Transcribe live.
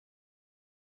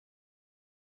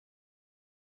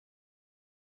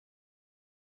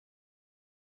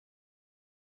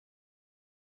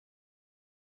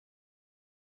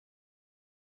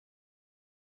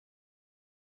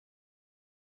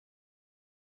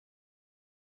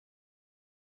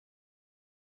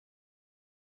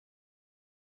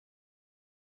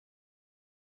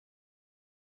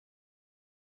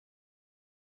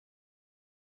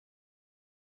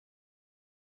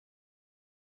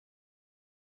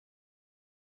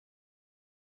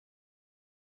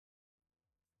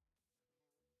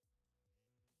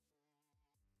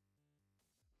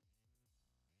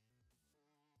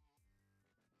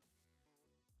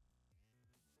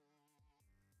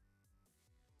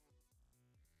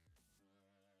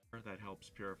that helps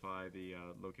purify the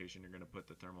location you're going to put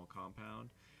the thermal compound.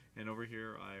 And over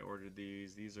here I ordered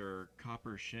these. These are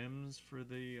copper shims for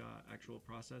the actual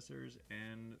processors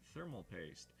and thermal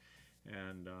paste.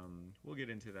 And we'll get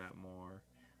into that more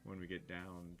when we get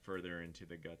down further into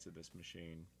the guts of this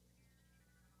machine.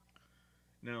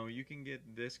 Now you can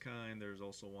get this kind. There's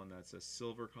also one that's a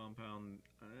silver compound.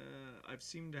 I've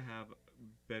seemed to have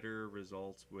better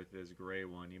results with this gray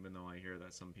one, even though I hear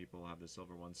that some people have the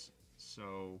silver ones.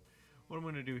 So what I'm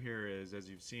going to do here is, as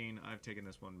you've seen, I've taken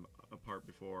this one apart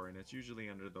before, and it's usually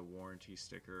under the warranty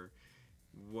sticker.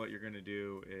 What you're going to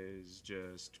do is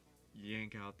just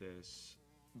yank out this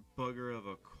bugger of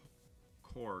a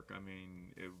cork. I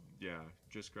mean, yeah,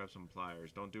 just grab some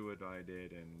pliers. Don't do what I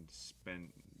did and spend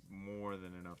more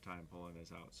than enough time pulling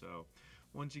this out. So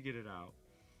once you get it out,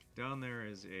 down there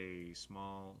is a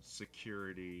small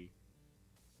security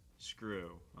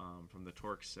screw from the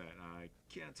Torx set. I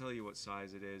can't tell you what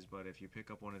size it is, but if you pick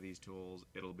up one of these tools,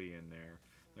 it'll be in there.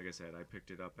 Like I said, I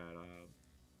picked it up at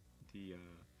the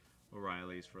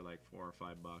O'Reilly's for like $4 or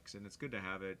 $5, and it's good to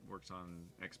have it. Works on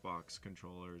Xbox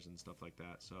controllers and stuff like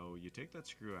that. So you take that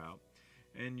screw out,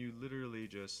 and you literally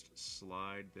just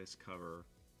slide this cover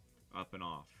up and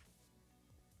off.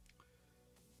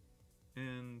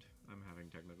 And I'm having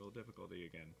technical difficulty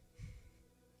again.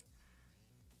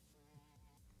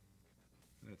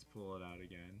 Let's pull it out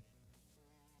again.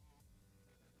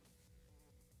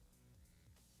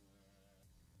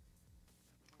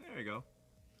 There we go.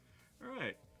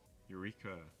 Alright.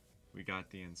 Eureka. We got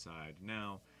the inside.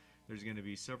 Now, there's going to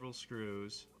be several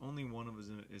screws. Only one of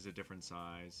them is a different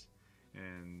size.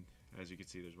 And as you can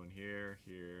see, there's one here,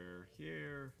 here,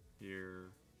 here,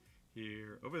 here,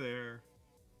 here, over there,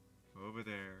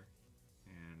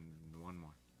 and one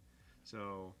more.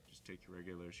 So, just take your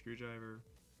regular screwdriver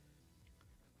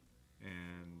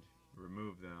and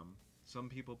remove them. Some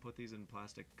people put these in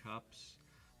plastic cups.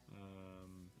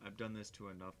 I've done this to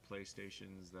enough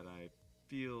PlayStations that I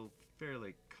feel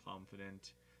fairly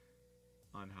confident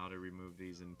on how to remove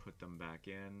these and put them back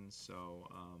in. So,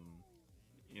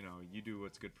 you know, you do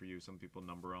what's good for you. Some people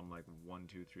number them like 1,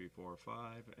 2, 3, 4, 5,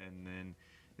 and then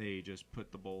they just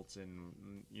put the bolts in.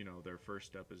 You know, their first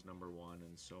step is number 1,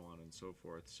 and so on and so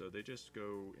forth. So they just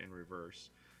go in reverse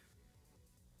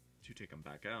to take them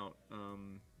back out.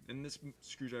 And this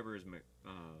screwdriver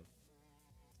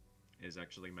is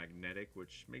actually magnetic,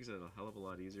 which makes it a hell of a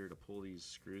lot easier to pull these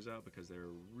screws out because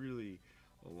they're really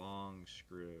long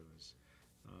screws.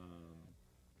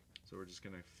 So we're just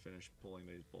gonna finish pulling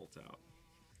these bolts out.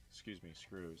 Excuse me,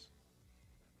 screws.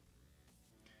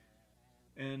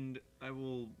 And I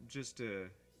will, just to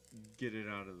get it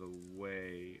out of the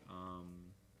way,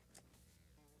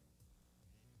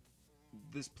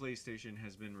 this PlayStation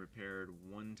has been repaired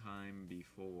one time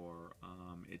before.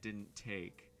 It didn't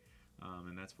take,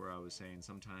 and that's where I was saying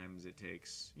sometimes it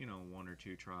takes, you know, 1 or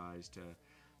 2 tries to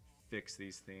fix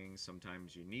these things.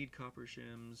 Sometimes you need copper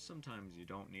shims, sometimes you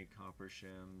don't need copper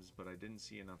shims, but I didn't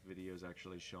see enough videos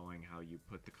actually showing how you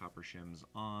put the copper shims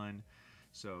on.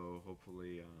 So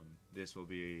hopefully this will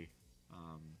be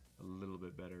a little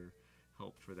bit better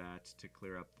help for that, to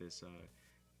clear up this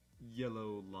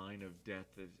yellow line of death,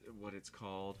 is what it's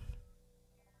called.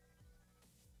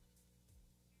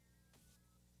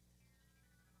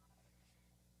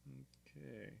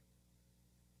 Okay.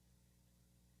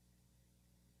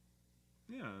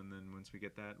 Yeah, and then once we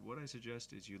get that, what I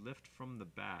suggest is you lift from the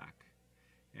back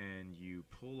and you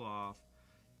pull off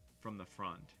from the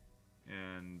front.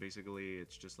 And basically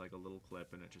it's just like a little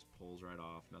clip and it just pulls right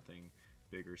off, nothing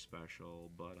big or special,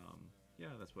 but yeah,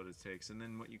 that's what it takes. And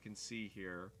then what you can see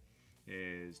here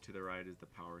is to the right is the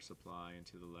power supply, and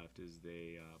to the left is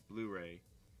the Blu-ray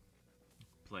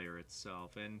player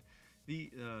itself. And the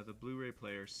Blu-ray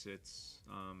player sits,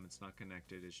 it's not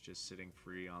connected, it's just sitting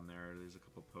free on there. There's a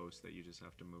couple posts that you just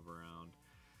have to move around.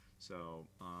 So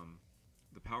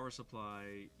the power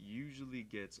supply usually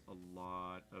gets a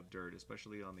lot of dirt,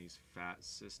 especially on these fat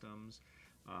systems.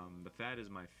 The fat is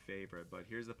my favorite, but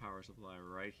here's the power supply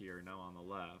right here now on the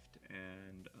left,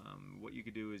 and what you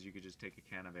could do is you could just take a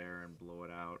can of air and blow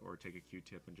it out, or take a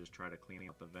Q-tip and just try to clean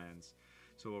out the vents.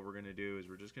 So what we're going to do is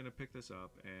we're just going to pick this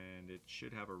up, and it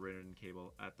should have a ribbon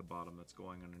cable at the bottom that's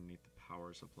going underneath the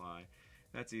power supply.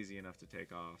 That's easy enough to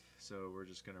take off. So we're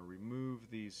just going to remove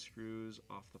these screws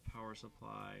off the power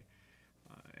supply,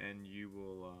 and you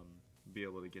will be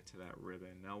able to get to that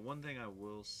ribbon. Now, one thing I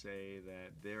will say,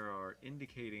 that there are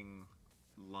indicating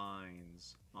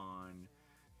lines on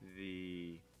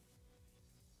the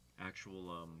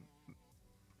actual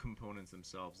components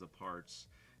themselves, the parts,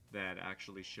 that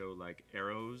actually show like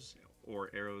arrows, or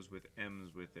arrows with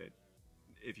M's with it.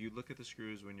 if you look at the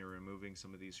screws when you're removing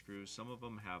some of these screws, some of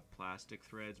them have plastic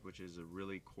threads, which is a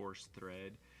really coarse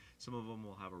thread. Some of them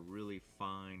will have a really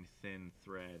fine, thin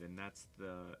thread, and that's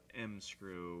the M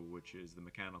screw, which is the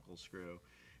mechanical screw.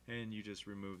 And you just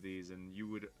remove these, and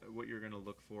what you're going to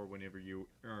look for whenever you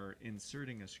are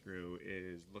inserting a screw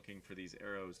is looking for these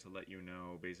arrows to let you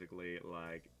know, basically,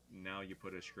 like, now you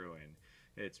put a screw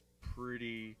in. It's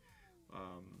pretty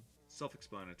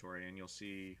self-explanatory, and you'll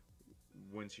see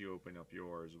once you open up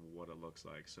yours what it looks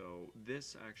like. So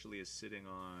this actually is sitting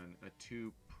on a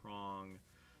two-prong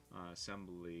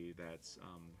assembly that's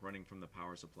running from the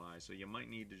power supply, so you might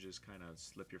need to just kind of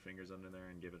slip your fingers under there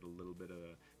and give it a little bit of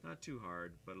a, not too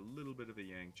hard, but a little bit of a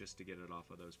yank just to get it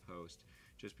off of those posts,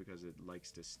 just because it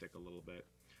likes to stick a little bit.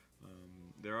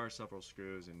 There are several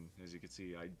screws, and as you can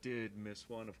see, I did miss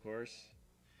one, of course,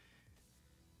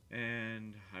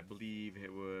 and I believe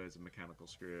it was a mechanical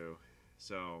screw.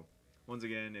 So once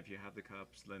again, if you have the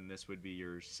cups, then this would be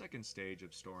your second stage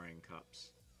of storing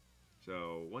cups.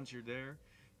 So once you're there,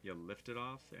 you lift it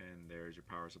off, and there's your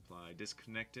power supply.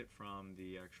 Disconnect it from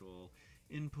the actual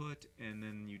input, and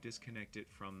then you disconnect it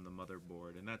from the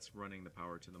motherboard, and that's running the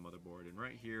power to the motherboard. And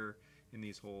right here in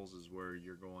these holes is where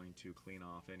you're going to clean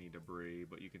off any debris,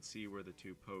 but you can see where the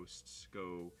two posts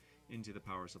go into the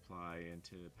power supply and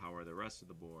to power the rest of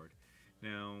the board.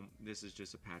 Now, this is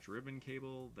just a patch ribbon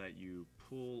cable that you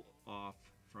pull off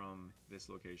from this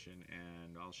location,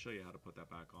 and I'll show you how to put that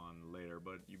back on later,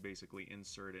 but you basically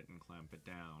insert it and clamp it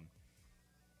down.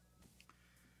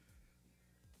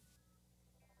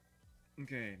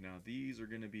 Okay, now these are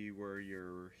going to be where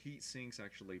your heat sinks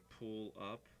actually pull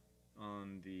up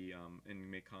on the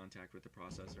and make contact with the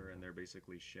processor, and they're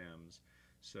basically shims,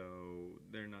 so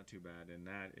they're not too bad. And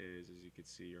that is, as you can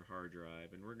see, your hard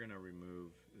drive, and we're going to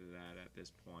remove that at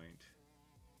this point.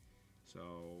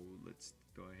 So let's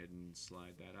go ahead and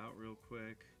slide that out real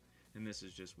quick, and this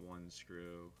is just one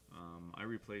screw. I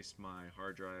replaced my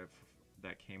hard drive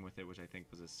that came with it, which I think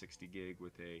was a 60 gig,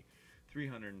 with a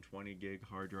 320 gig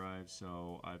hard drive,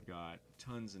 so I've got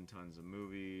tons and tons of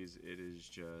movies. It is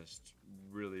just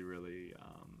really, really,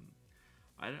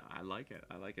 I like it.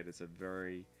 I like it. It's a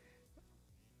very,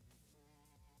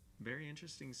 very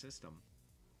interesting system.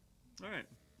 Alright,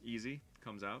 easy,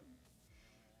 comes out.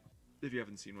 If you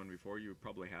haven't seen one before, you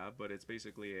probably have, but it's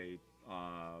basically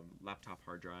a laptop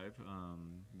hard drive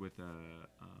with a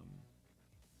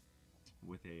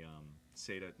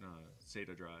SATA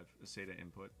drive, a SATA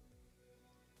input.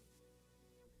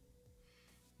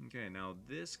 Okay, now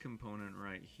this component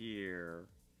right here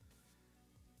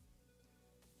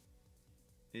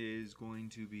is going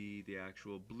to be the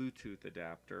actual Bluetooth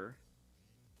adapter,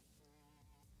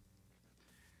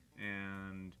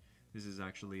 and this is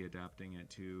actually adapting it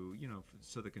to, you know,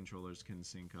 so the controllers can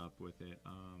sync up with it.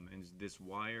 And this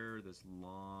wire, this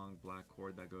long black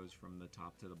cord that goes from the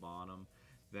top to the bottom,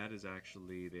 that is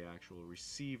actually the actual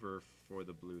receiver for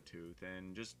the Bluetooth.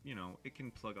 And just, you know, it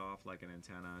can plug off like an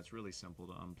antenna. It's really simple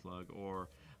to unplug, or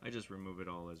I just remove it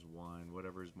all as one,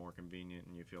 whatever is more convenient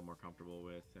and you feel more comfortable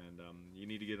with. And you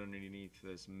need to get underneath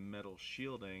this metal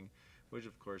shielding, which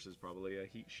of course is probably a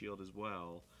heat shield as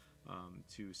well,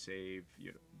 to save,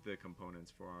 you know, the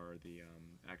components for the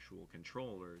actual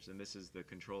controllers. And this is the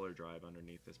controller drive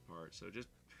underneath this part. So just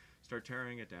start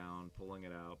tearing it down, pulling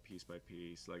it out piece by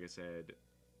piece. Like I said,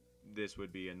 this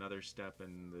would be another step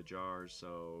in the jars.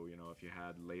 So, you know, if you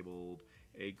had labeled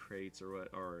egg crates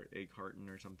or egg carton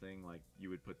or something, like, you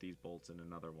would put these bolts in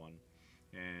another one,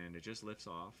 and it just lifts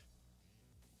off,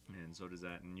 and so does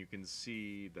that. And you can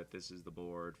see that this is the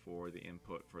board for the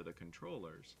input for the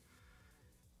controllers.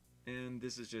 And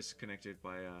this is just connected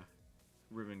by a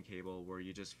ribbon cable where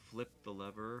you just flip the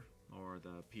lever or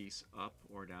the piece up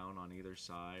or down on either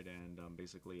side, and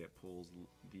basically it pulls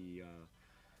the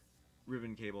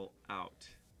ribbon cable out.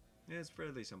 And it's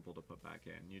fairly simple to put back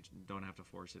in. You don't have to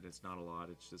force it. It's not a lot.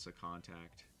 It's just a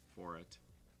contact for it.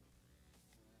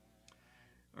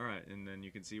 Alright, and then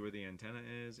you can see where the antenna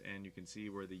is, and you can see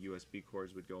where the USB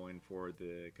cords would go in for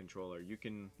the controller. You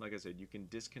can, like I said, you can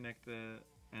disconnect the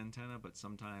antenna, but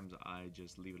sometimes I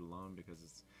just leave it alone because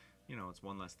it's, you know, it's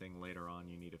one less thing later on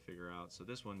you need to figure out. So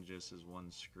this one just is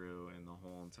one screw, and the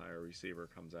whole entire receiver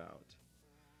comes out.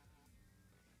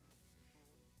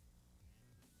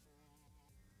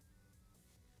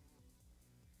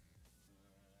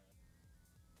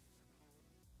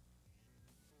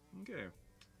 Okay.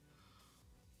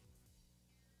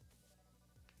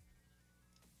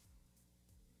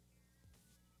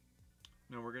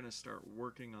 Now we're going to start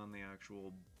working on the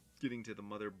actual getting to the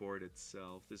motherboard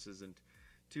itself. This isn't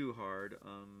too hard.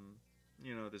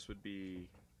 You know, this would be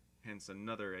hence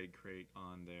another egg crate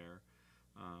on there.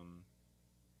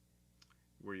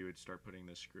 where you would start putting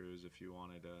the screws if you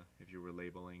wanted to, if you were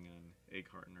labeling an egg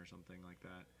carton or something like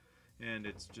that. And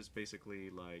it's just basically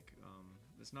like,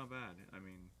 it's not bad. I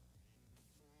mean,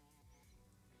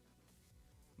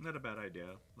 not a bad idea,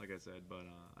 like I said, but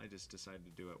I just decided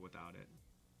to do it without it.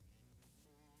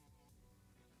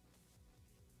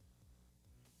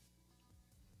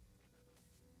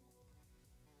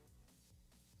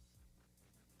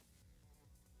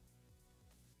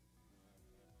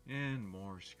 And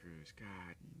more screws.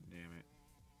 God damn it.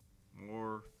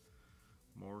 More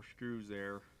screws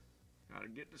there. Gotta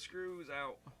get the screws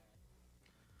out.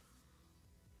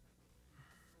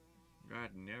 God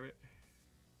damn it.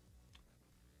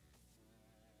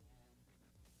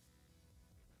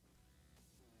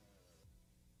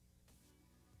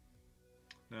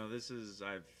 Now this is,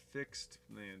 I've fixed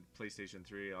the PlayStation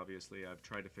 3, obviously. I've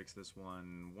tried to fix this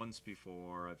one once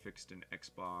before. I've fixed an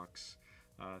Xbox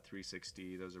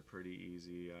 360. Those are pretty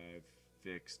easy. I've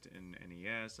fixed an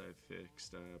NES. I've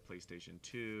fixed PlayStation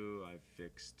 2. I've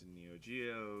fixed Neo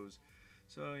Geos.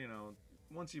 So, you know,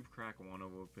 once you crack one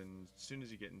open, as soon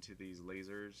as you get into these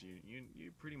lasers,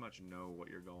 you pretty much know what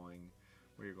you're going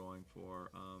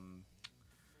for.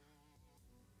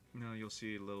 Now you'll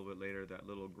see a little bit later that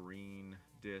little green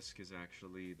disc is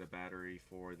actually the battery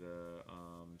for the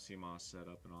CMOS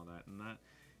setup and all that. And that,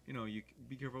 you know, you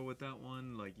be careful with that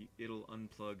one. Like, it'll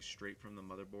unplug straight from the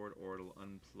motherboard, or it'll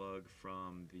unplug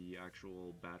from the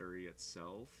actual battery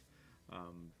itself.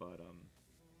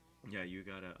 Yeah, you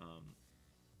gotta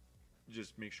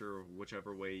just make sure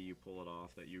whichever way you pull it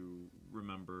off that you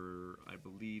remember. I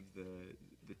believe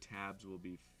the tabs will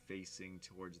be facing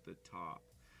towards the top.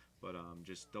 But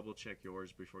just double check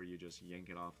yours before you just yank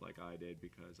it off like I did,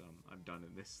 because I've done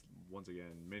this once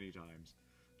again many times.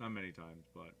 Not many times,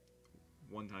 but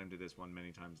one time to this one,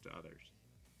 many times to others.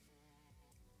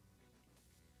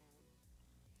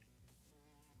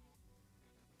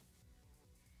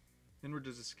 And we're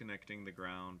just disconnecting the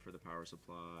ground for the power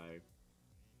supply.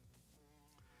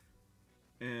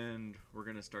 And we're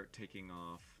gonna start taking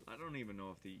off. I don't even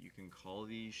know if you can call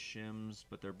these shims,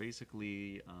 but they're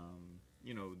basically,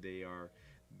 you know, they are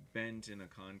bent in a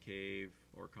concave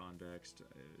or convex.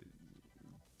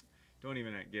 Don't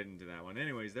even get into that one.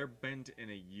 Anyways, they're bent in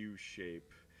a U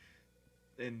shape,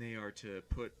 and they are to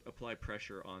apply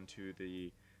pressure onto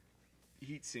the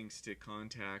heat sinks to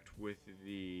contact with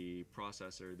the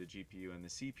processor, the GPU, and the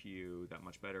CPU that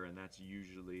much better. And that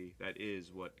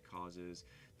is what causes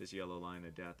this yellow line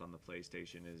of death on the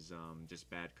PlayStation, is just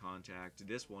bad contact.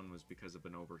 This one was because of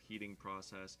an overheating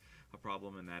process, a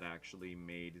problem, and that actually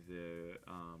made the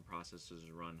processors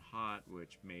run hot,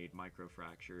 which made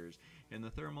microfractures in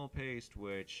the thermal paste,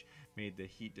 which made the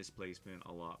heat displacement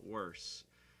a lot worse,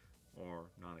 or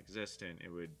non-existent.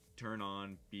 It would turn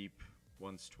on, beep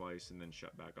once, twice, and then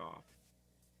shut back off.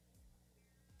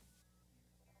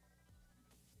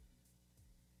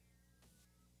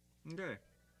 Okay.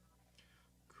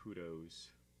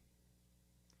 Kudos.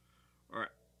 Alright.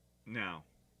 Now,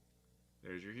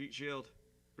 there's your heat shield.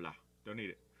 Blah. Don't need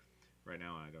it. Right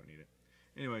now, I don't need it.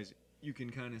 Anyways, you can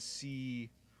kind of see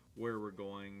where we're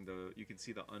going. You can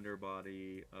see the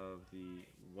underbody of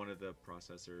one of the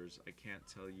processors. I can't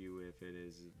tell you if it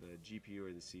is the GPU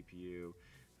or the CPU.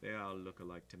 They all look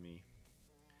alike to me.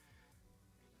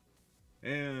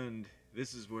 And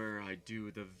this is where I do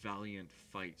the valiant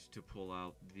fight to pull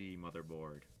out the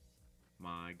motherboard.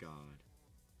 My God.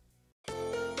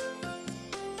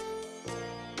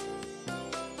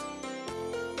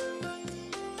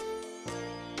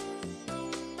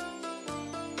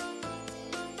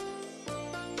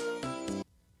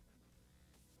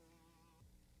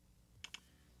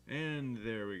 And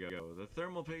there we go. The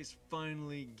thermal paste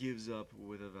finally gives up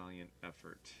with a valiant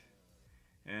effort.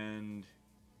 And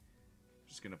I'm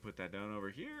just gonna put that down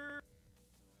over here.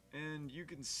 And you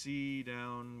can see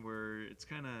down where it's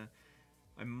kind of,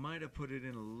 I might have put it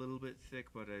in a little bit thick,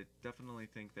 but I definitely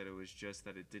think that it was just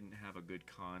that it didn't have a good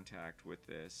contact with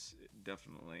this.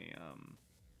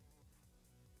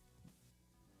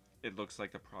 It looks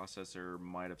like the processor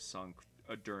might have sunk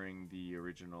during the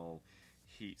original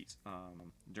heat,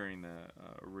 during the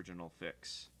original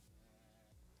fix.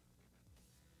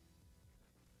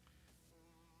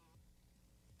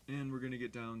 And we're going to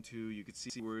get down to, you can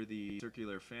see where the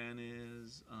circular fan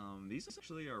is. These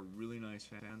actually are really nice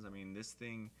fans. I mean, this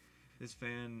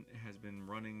fan has been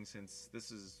running since,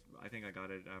 I think I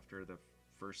got it after the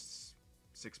first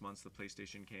 6 months the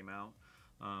PlayStation came out.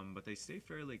 But they stay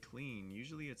fairly clean.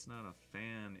 Usually it's not a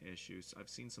fan issue. So I've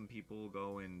seen some people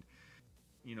go and,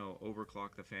 you know,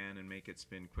 overclock the fan and make it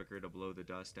spin quicker to blow the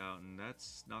dust out, and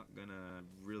that's not gonna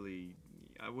really,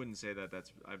 I wouldn't say that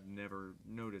that's, I've never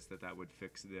noticed that that would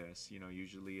fix this. You know,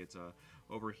 usually it's a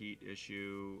overheat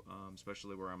issue,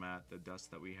 especially where I'm at. The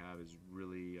dust that we have is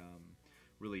really,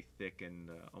 really thick and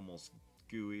almost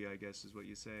gooey, I guess is what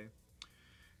you say.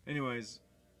 Anyways,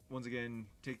 once again,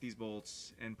 take these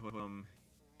bolts and put them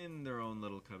in their own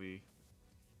little cubby,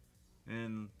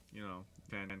 and you know,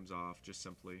 fan comes off just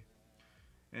simply.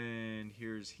 And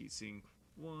here's heatsink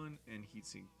 1 and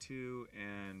heatsink 2,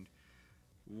 and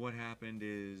what happened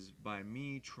is, by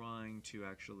me trying to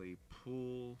actually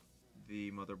pull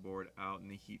the motherboard out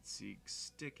and the heatsink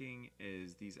sticking,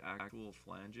 is these actual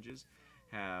flanges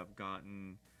have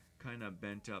gotten kind of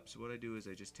bent up. So what I do is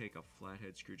I just take a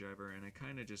flathead screwdriver and I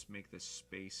kind of just make the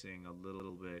spacing a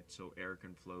little bit so air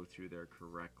can flow through there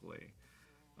correctly.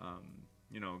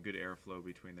 You know, good airflow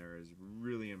between there is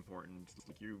really important.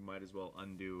 You might as well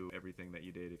undo everything that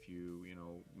you did if you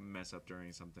know, mess up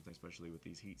during something, especially with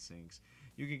these heat sinks.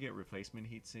 You can get replacement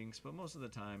heat sinks, but most of the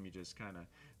time you just kind of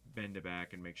bend it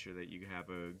back and make sure that you have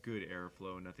a good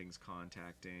airflow, nothing's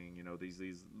contacting. You know, there's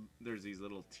these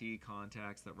little T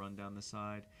contacts that run down the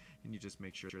side, and you just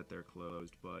make sure that they're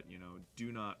closed. But you know,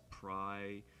 do not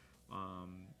pry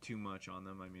too much on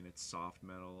them. I mean, it's soft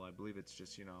metal. I believe it's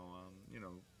just, you know,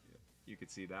 you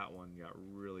could see that one got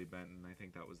really bent, and I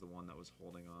think that was the one that was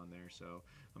holding on there. So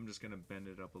I'm just gonna bend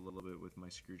it up a little bit with my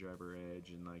screwdriver edge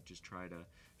and like just try to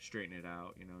straighten it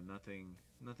out. You know,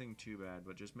 nothing too bad,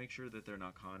 but just make sure that they're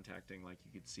not contacting. Like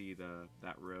you could see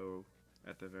that row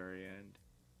at the very end.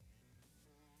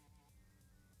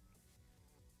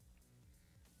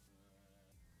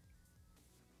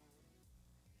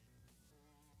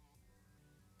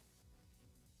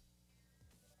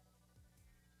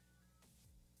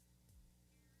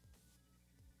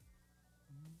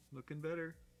 Looking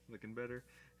better, looking better.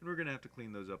 And we're gonna have to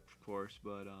clean those up, of course,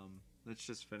 but let's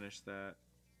just finish that.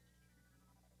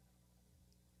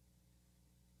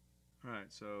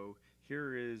 Alright, so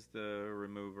here is the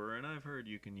remover, and I've heard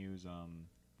you can use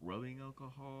rubbing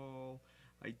alcohol.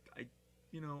 I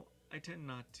you know, I tend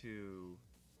not to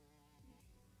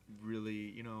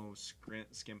really, you know,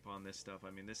 skimp on this stuff. I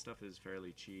mean, this stuff is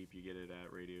fairly cheap. You get it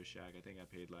at Radio Shack. I think I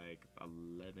paid like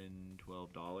 $11,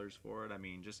 $12 for it. I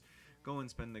mean, just go and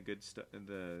spend the good stuff,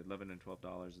 the $11 and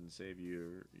 $12, and save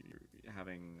you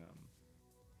having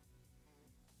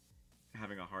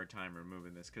a hard time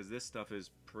removing this, because this stuff is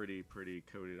pretty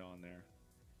coated on there.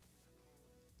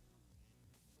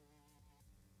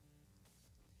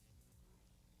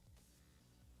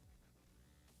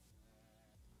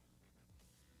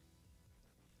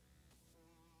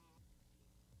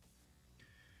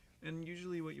 And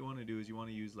usually what you want to do is you want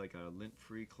to use like a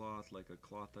lint-free cloth, like a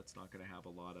cloth that's not going to have a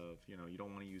lot of, you know, you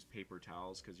don't want to use paper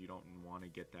towels because you don't want to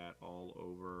get that all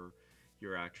over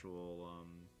your actual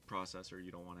processor.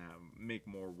 You don't want to make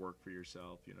more work for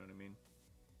yourself, you know what I mean?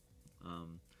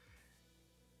 Um,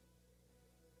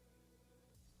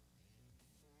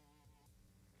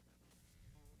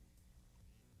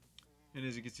 and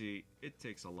as you can see, it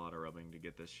takes a lot of rubbing to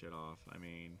get this shit off. I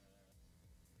mean,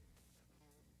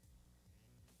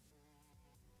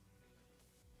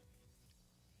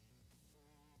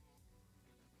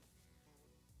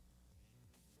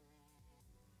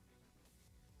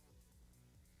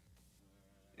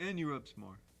 and you rub some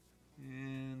more,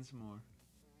 and some more,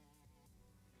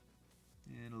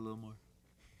 and a little more.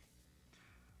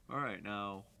 Alright,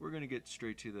 now we're going to get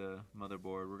straight to the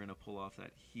motherboard. We're going to pull off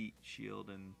that heat shield,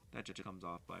 and that just comes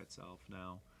off by itself.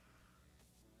 Now,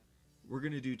 we're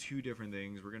going to do two different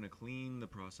things. We're going to clean the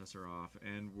processor off,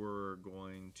 and we're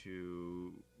going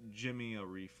to jimmy a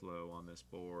reflow on this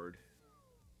board.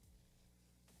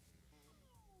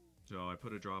 So I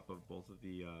put a drop of both of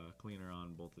the cleaner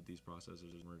on both of these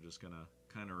processors, and we're just going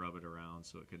to kind of rub it around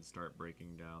so it can start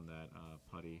breaking down that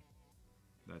putty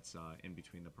that's in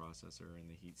between the processor and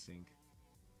the heatsink.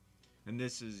 And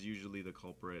this is usually the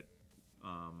culprit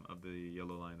of the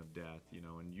yellow line of death, you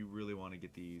know, and you really want to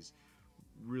get these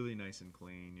really nice and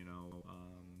clean, you know.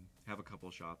 Have a couple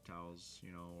shop towels,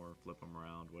 you know, or flip them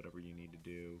around, whatever you need to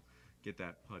do. Get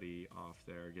that putty off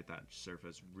there, get that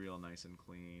surface real nice and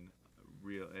clean.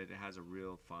 It has a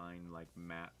real fine, like,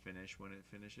 matte finish when it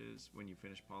finishes, when you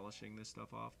finish polishing this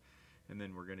stuff off. And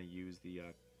then we're going to use the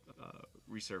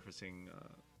resurfacing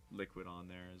liquid on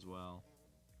there as well.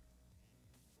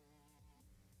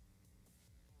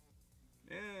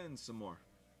 And some more.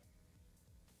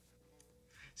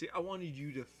 See, I wanted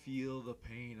you to feel the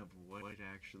pain of what it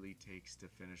actually takes to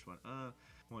finish one.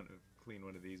 Want to clean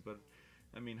one of these, but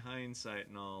I mean, hindsight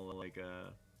and all, like,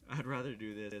 I'd rather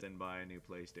do this than buy a new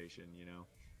PlayStation, you know.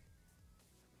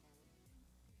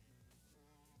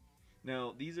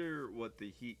 Now, these are what the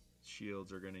heat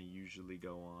shields are going to usually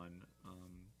go on.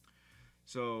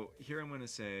 So here I'm going to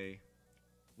say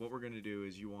what we're going to do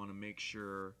is you want to make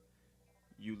sure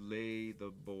you lay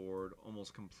the board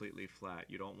almost completely flat.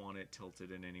 You don't want it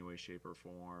tilted in any way, shape, or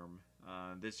form.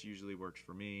 This usually works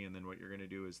for me, and then what you're going to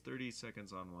do is 30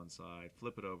 seconds on one side,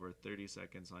 flip it over, 30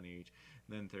 seconds on each,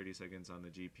 then 30 seconds on the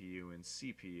GPU and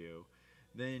CPU.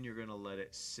 Then you're going to let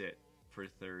it sit for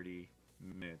 30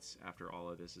 minutes after all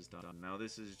of this is done. Now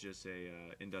this is just a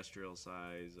industrial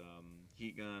size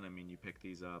heat gun. I mean, you pick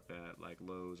these up at like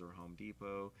Lowe's or Home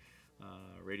Depot.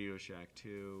 Radio Shack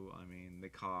 2, I mean, they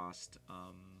cost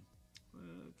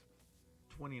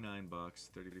 29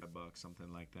 bucks, 35 bucks,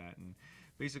 something like that. And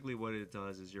basically what it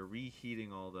does is you're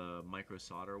reheating all the micro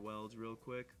solder welds real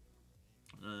quick.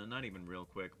 Not even real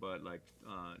quick, but like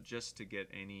just to get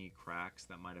any cracks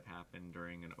that might have happened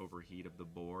during an overheat of the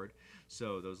board.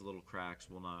 So those little cracks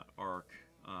will not arc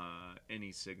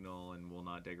any signal and will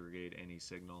not degrade any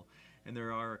signal. And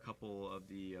there are a couple of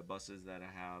the buses that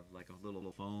have like a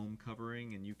little foam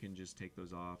covering, and you can just take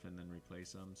those off and then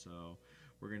replace them. So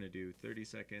we're going to do 30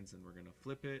 seconds and we're going to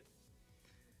flip it,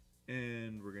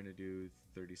 and we're going to do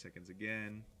 30 seconds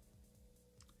again.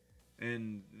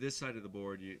 And this side of the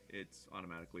board, it's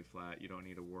automatically flat. You don't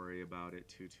need to worry about it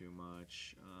too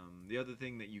much. The other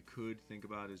thing that you could think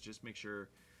about is just make sure,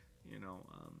 you know,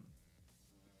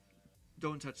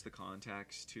 don't touch the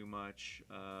contacts too much.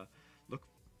 Look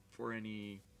for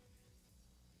any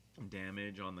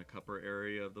damage on the copper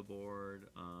area of the board.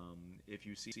 If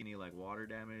you see any like water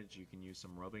damage, you can use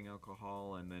some rubbing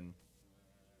alcohol and then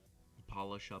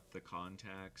polish up the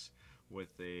contacts with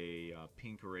a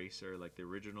pink eraser, like the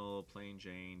original plain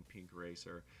Jane pink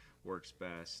eraser works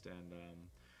best. And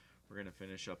we're gonna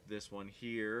finish up this one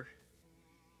here,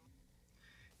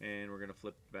 and we're gonna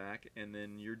flip back, and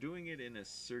then you're doing it in a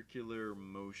circular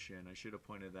motion. I should have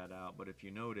pointed that out, but if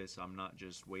you notice, I'm not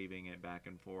just waving it back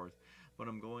and forth, but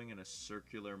I'm going in a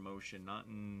circular motion, not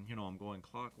in, you know, I'm going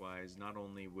clockwise, not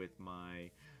only with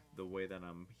the way that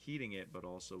I'm heating it, but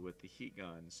also with the heat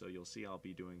gun. So you'll see I'll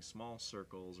be doing small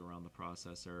circles around the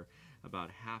processor about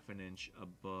half an inch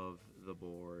above the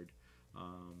board.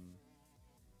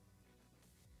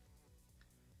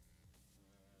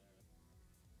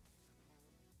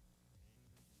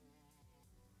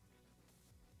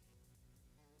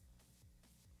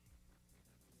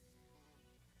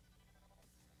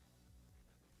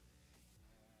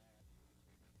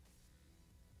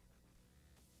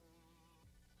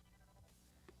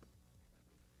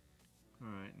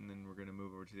 Alright, and then we're going to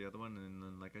move over to the other one, and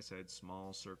then like I said,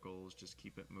 small circles, just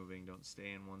keep it moving, don't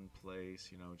stay in one place,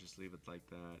 you know, just leave it like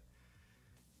that.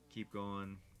 Keep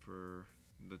going for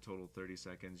the total 30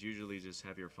 seconds. Usually just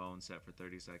have your phone set for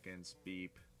 30 seconds,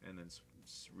 beep, and then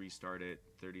restart it,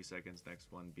 30 seconds,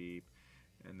 next one, beep,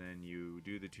 and then you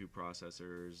do the two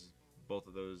processors, both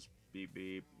of those beep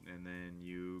beep, and then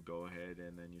you go ahead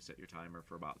and then you set your timer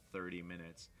for about 30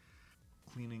 minutes.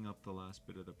 Cleaning up the last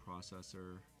bit of the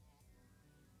processor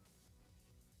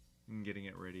and getting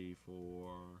it ready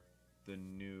for the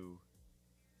new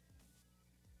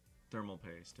thermal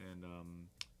paste. And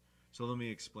so let me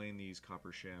explain these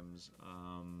copper shims.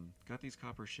 Got these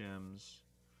copper shims,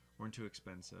 weren't too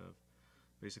expensive.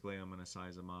 Basically I'm going to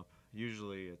size them up.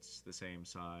 Usually it's the same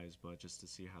size, but just to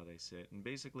see how they sit. And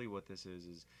basically what this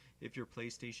is if your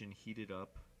PlayStation heated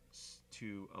up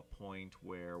to a point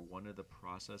where one of the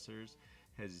processors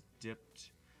has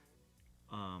dipped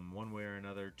one way or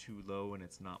another too low and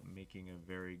it's not making a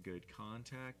very good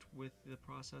contact with the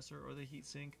processor or the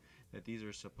heatsink, that these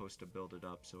are supposed to build it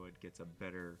up so it gets a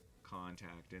better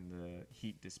contact, and the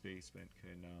heat displacement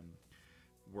can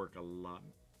work a lot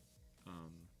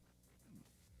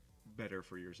better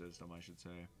for your system, I should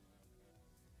say.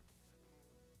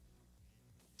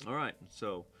 Alright,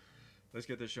 so let's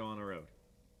get this show on the road.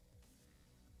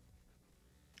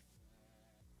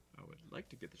 I would like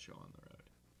to get the show on the road,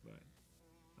 but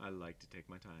I like to take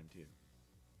my time too.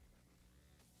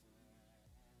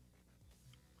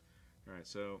 Alright,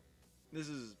 so this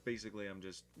is basically, I'm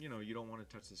just, you know, you don't want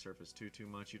to touch the surface too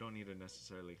much. You don't need to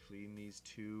necessarily clean these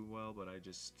too well, but I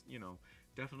just, you know,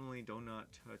 definitely do not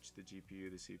touch the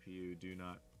GPU, the CPU, do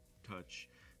not touch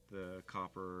the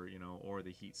copper, you know, or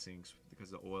the heat sinks,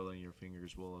 because the oil in your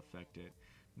fingers will affect it.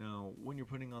 Now, when you're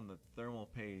putting on the thermal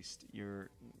paste, you're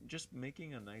just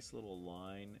making a nice little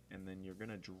line, and then you're going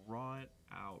to draw it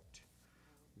out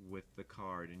with the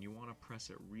card, and you want to press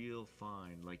it real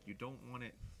fine. Like, you don't want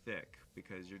it thick,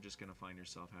 because you're just going to find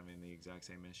yourself having the exact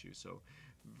same issue. So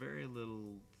very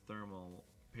little thermal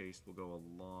paste will go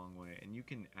a long way, and you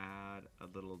can add a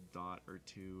little dot or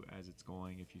two as it's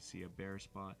going if you see a bare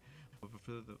spot, But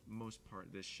for the most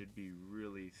part, this should be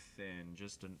really thin.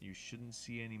 You shouldn't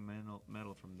see any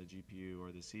metal from the GPU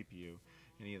or the CPU,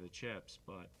 any of the chips,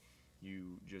 but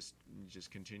you just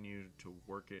continue to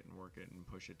work it and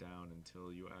push it down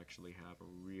until you actually have a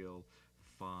real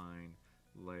fine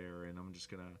layer. And I'm just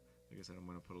gonna, like I said, I'm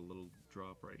gonna put a little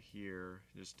drop right here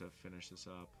just to finish this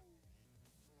up,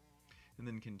 and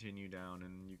then continue down.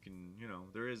 And you can,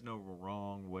 there is no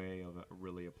wrong way of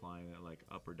really applying it, like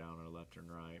up or down or left and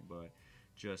right, but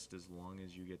just as long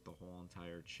as you get the whole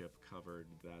entire chip covered,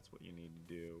 that's what you need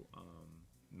to do.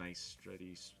 Nice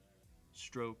steady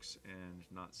strokes and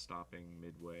not stopping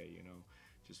midway,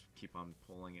 just keep on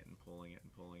pulling it and pulling it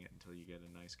and pulling it until you get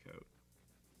a nice coat.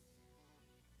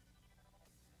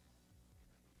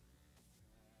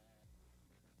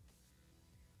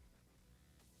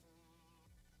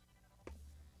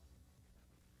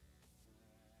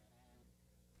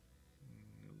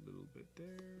 A little bit there.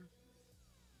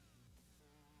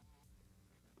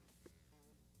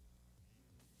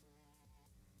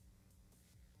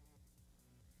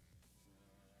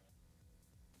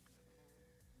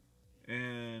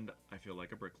 And I feel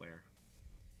like a bricklayer.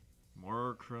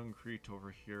 More concrete over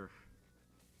here.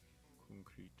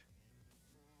 Concrete.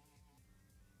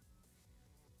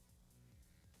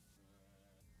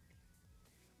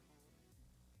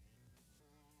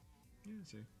 Yeah,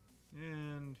 see.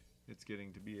 And it's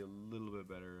getting to be a little bit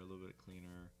better, a little bit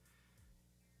cleaner.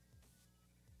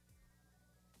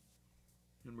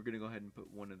 And we're going to go ahead and put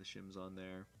one of the shims on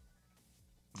there.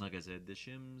 Like I said, the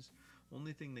shims,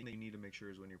 only thing that you need to make sure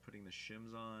is when you're putting the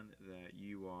shims on that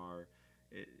you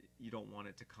don't want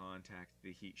it to contact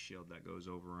the heat shield that goes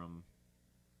over them.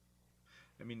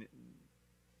 I mean,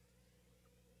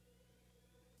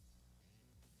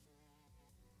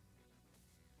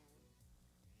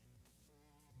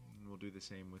 we'll do the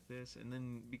same with this. And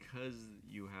then because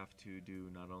you have to do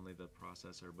not only the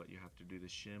processor, but you have to do the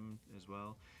shim as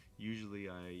well, usually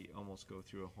I almost go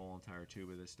through a whole entire tube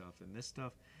of this stuff. And this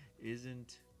stuff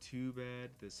isn't too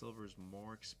bad. The silver is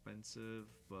more expensive,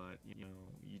 but you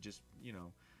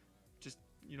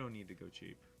don't need to go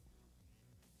cheap.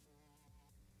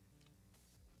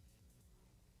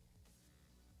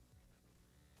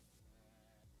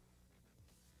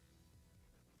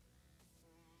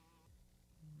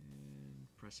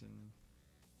 And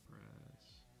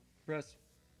press. Press.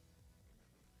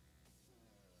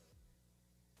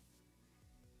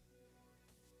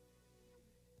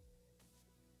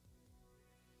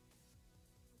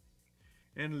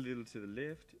 And a little to the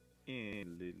left, and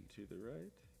a little to the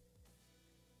right.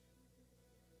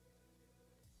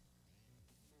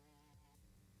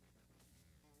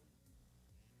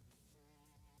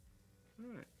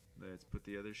 Alright, let's put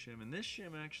the other shim. And this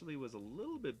shim actually was a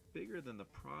little bit bigger than the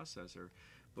processor,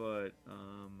 but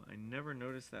I never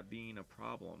noticed that being a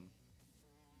problem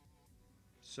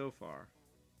so far.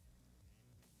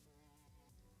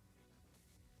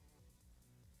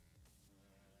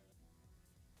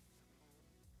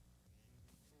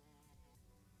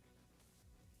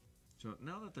 So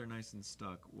now that they're nice and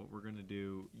stuck, what we're going to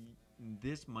do,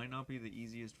 this might not be the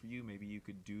easiest for you. Maybe you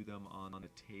could do them on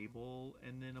a table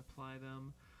and then apply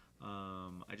them.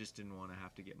 I just didn't want to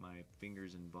have to get my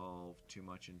fingers involved too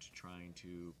much into trying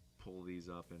to pull these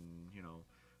up and,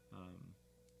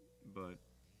 but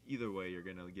either way, you're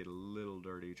going to get a little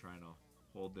dirty trying to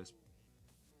hold this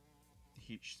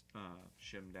heat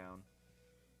shim down.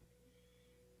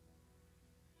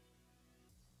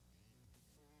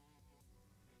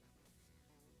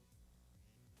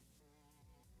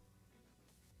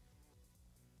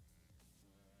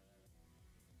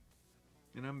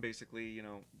 And I'm basically, you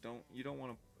don't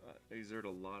want to exert a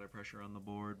lot of pressure on the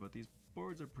board, but these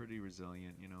boards are pretty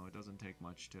resilient. It doesn't take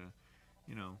much to,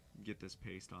 get this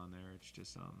paste on there. It's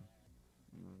just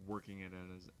working it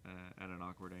at an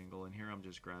awkward angle. And here I'm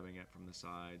just grabbing it from the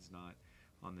sides, not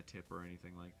on the tip or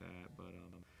anything like that. But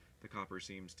the copper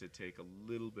seems to take a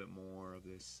little bit more of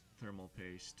this thermal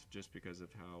paste just because of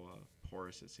how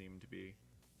porous it seemed to be.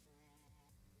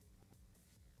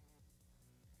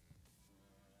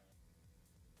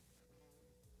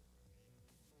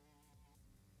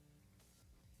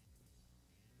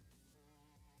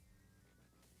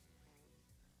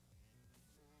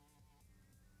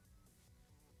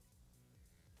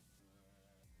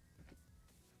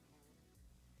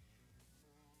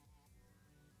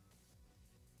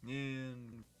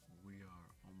 And we are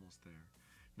almost there.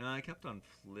 Now I kept on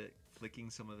flicking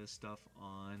some of this stuff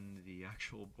on the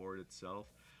actual board itself.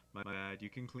 My bad. You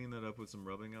can clean that up with some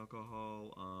rubbing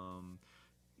alcohol.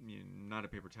 Not a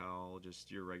paper towel,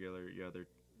 just your other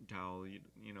towel.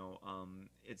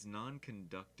 It's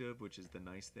non-conductive, which is the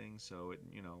nice thing. So it,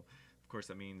 of course,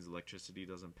 that means electricity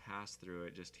doesn't pass through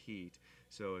it, just heat.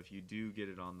 So if you do get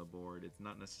it on the board, it's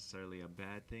not necessarily a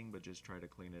bad thing, but just try to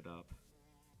clean it up.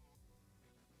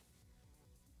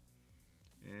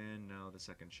 And now the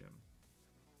second shim.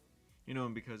 You know,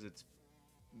 and because it's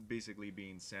basically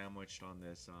being sandwiched on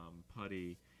this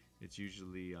putty, it's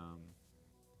usually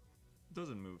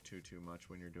doesn't move too much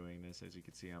when you're doing this. As you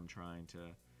can see, I'm trying to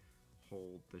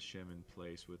hold the shim in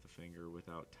place with the finger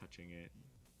without touching it.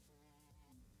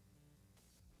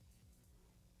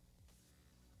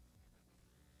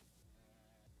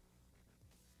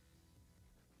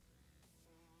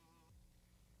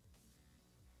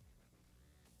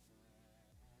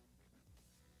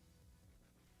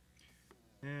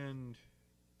 And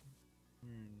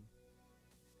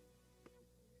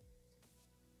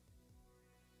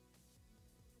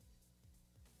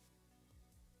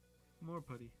more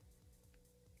putty.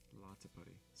 Lots of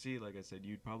putty. See, like I said,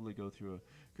 you'd probably go through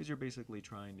because you're basically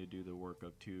trying to do the work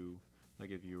of two, like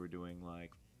if you were doing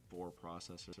like 4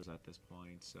 processors at this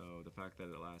point. So the fact that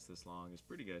it lasts this long is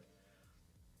pretty good.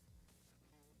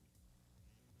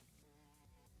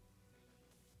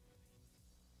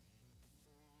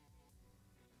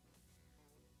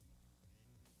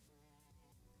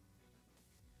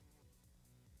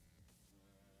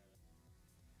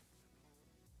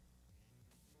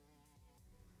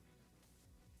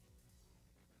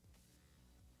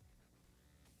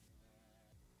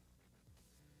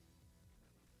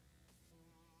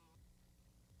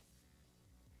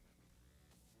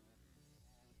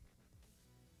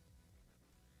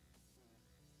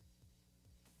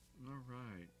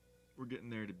 Alright, we're getting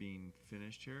there to being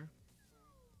finished here.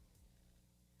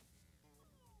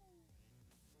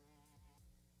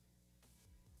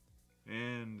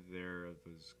 And there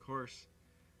was, of course,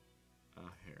 a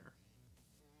hair.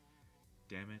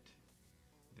 Damn it,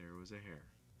 there was a hair.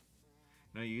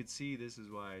 Now you can see this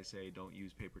is why I say don't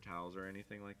use paper towels or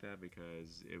anything like that,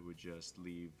 because it would just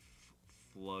leave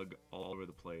flug all over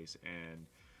the place and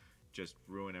just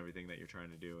ruin everything that you're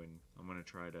trying to do. And I'm going to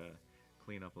try to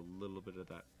clean up a little bit of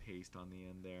that paste on the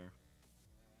end there.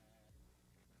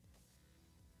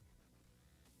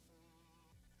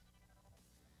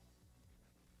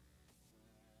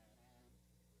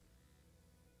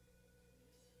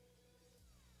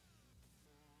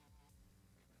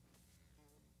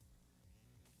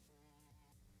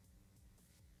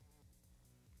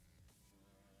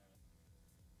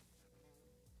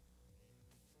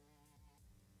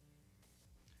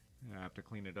 I have to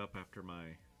clean it up after my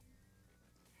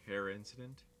hair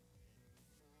incident.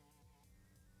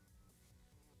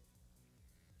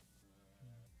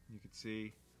 You can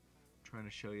see, I'm trying to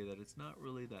show you that it's not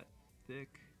really that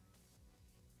thick,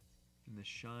 and the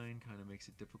shine kind of makes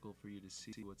it difficult for you to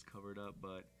see what's covered up,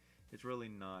 but it's really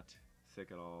not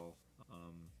thick at all.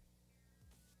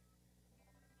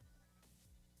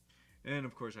 And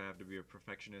of course I have to be a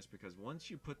perfectionist, because once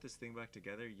you put this thing back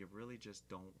together, you really just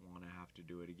don't want to have to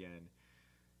do it again.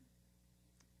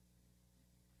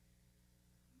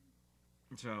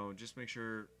 So just make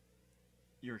sure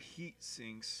your heat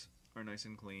sinks are nice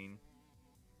and clean.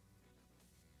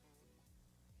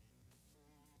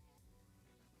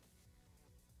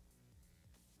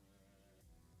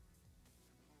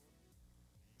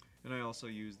 And I also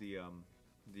use the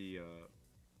the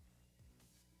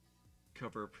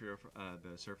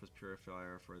surface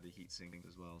purifier for the heat sinks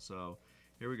as well. So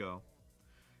here we go.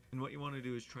 And what you want to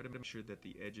do is try to make sure that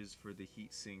the edges for the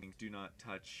heat sink do not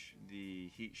touch the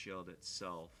heat shield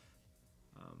itself.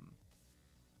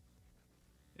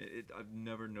 I've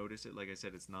never noticed it. Like I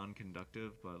said, it's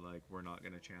non-conductive, but like we're not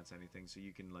going to chance anything. So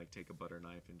you can like take a butter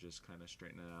knife and just kind of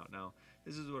straighten it out. Now,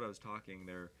 this is what I was talking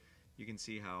there. You can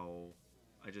see how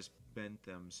I just bent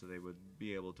them so they would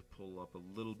be able to pull up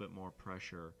a little bit more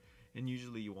pressure. And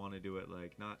usually you want to do it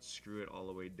like not screw it all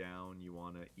the way down. You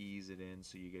want to ease it in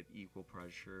so you get equal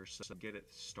pressure. So get it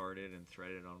started and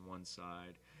threaded on one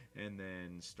side and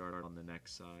then start on the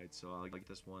next side. So I'll get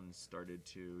this one started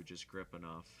to just grip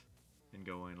enough and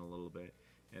go in a little bit.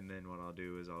 And then what I'll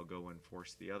do is I'll go and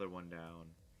force the other one down,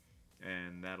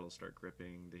 and that'll start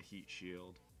gripping the heat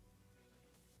shield.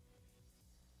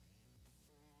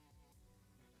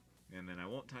 And then I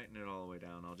won't tighten it all the way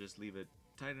down. I'll just leave it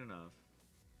tight enough,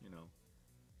 you know.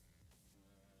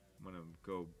 I'm going to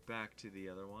go back to the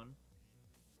other one,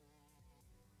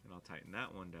 and I'll tighten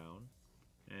that one down.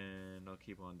 And I'll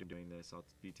keep on doing this. I'll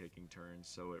be taking turns,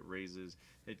 so it raises,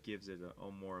 it gives it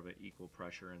a more of an equal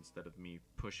pressure instead of me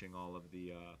pushing all of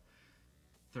the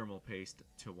thermal paste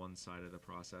to one side of the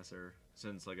processor.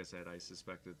 Since, like I said, I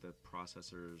suspect that the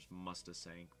processors must have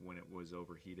sank when it was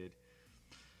overheated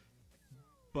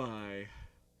by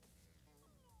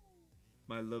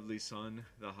my lovely son,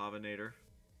 the Havanator.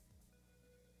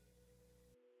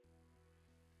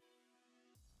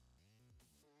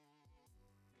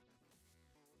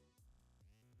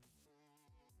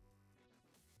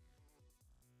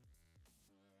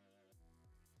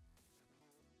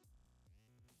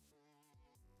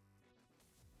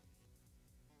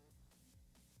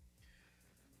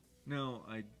 Now,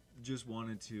 I just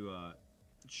wanted to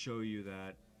show you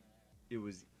that it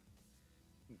was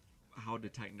how to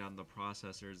tighten down the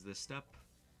processors. The step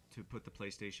to put the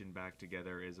PlayStation back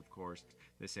together is, of course,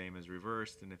 the same as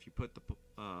reversed. And if you put the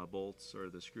bolts or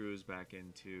the screws back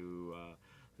into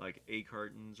like A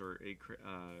cartons or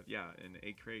an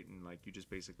A crate, and like you just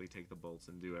basically take the bolts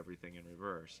and do everything in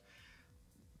reverse.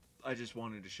 I just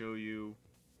wanted to show you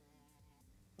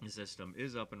the system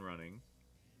is up and running.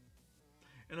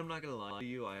 And I'm not gonna lie to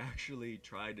you, I actually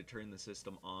tried to turn the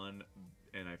system on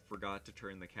and I forgot to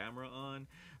turn the camera on,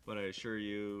 but I assure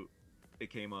you it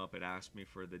came up, it asked me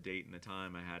for the date and the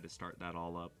time. I had to start that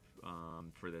all up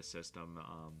for this system,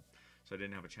 so I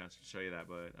didn't have a chance to show you that,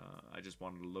 but I just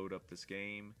wanted to load up this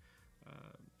game,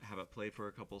 have it play for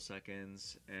a couple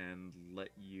seconds, and let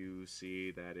you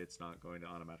see that it's not going to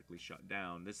automatically shut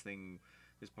down. This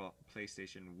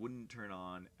PlayStation wouldn't turn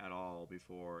on at all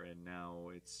before, and now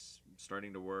it's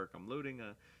starting to work. I'm loading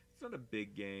it's not a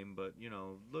big game, but you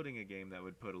know, loading a game that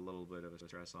would put a little bit of a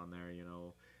stress on there, you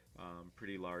know,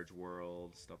 pretty large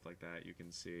world, stuff like that, you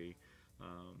can see.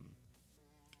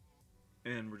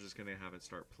 And we're just gonna have it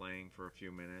start playing for a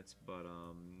few minutes, but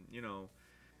you know,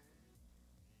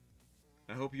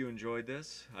 I hope you enjoyed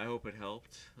this. I hope it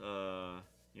helped.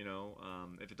 You know,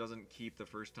 if it doesn't keep the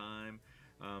first time,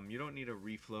 you don't need a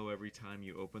reflow every time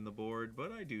you open the board,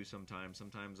 but I do sometimes.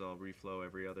 Sometimes I'll reflow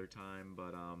every other time,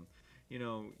 but you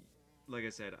know, like I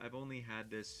said, I've only had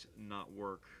this not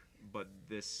work but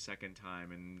this second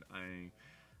time, and I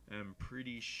am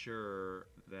pretty sure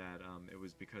that it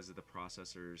was because of the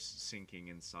processors syncing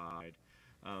inside.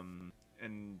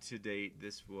 And to date,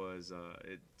 this was,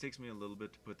 it takes me a little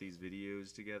bit to put these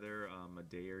videos together, a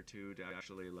day or two to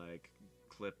actually like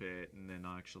clip it and then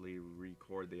actually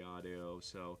record the audio.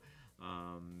 So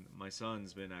my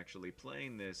son's been actually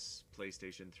playing this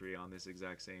PlayStation 3 on this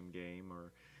exact same game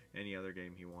or any other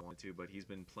game he wanted to, but he's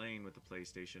been playing with the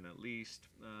PlayStation at least,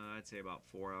 I'd say about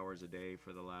 4 hours a day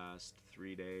for the last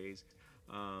 3 days.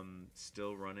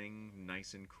 Still running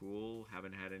nice and cool,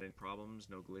 haven't had any problems,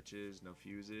 no glitches, no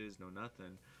fuses, no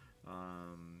nothing.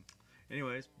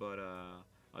 Anyways, but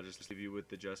I'll just leave you with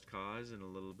the just cause and a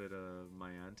little bit of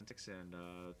my antics, and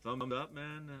thumbs up,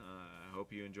 man. I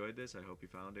hope you enjoyed this. I hope you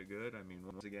found it good. I mean,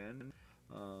 once again,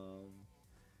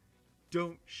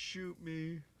 don't shoot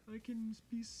me. I can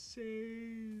be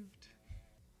saved.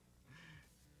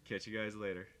 Catch you guys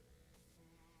later.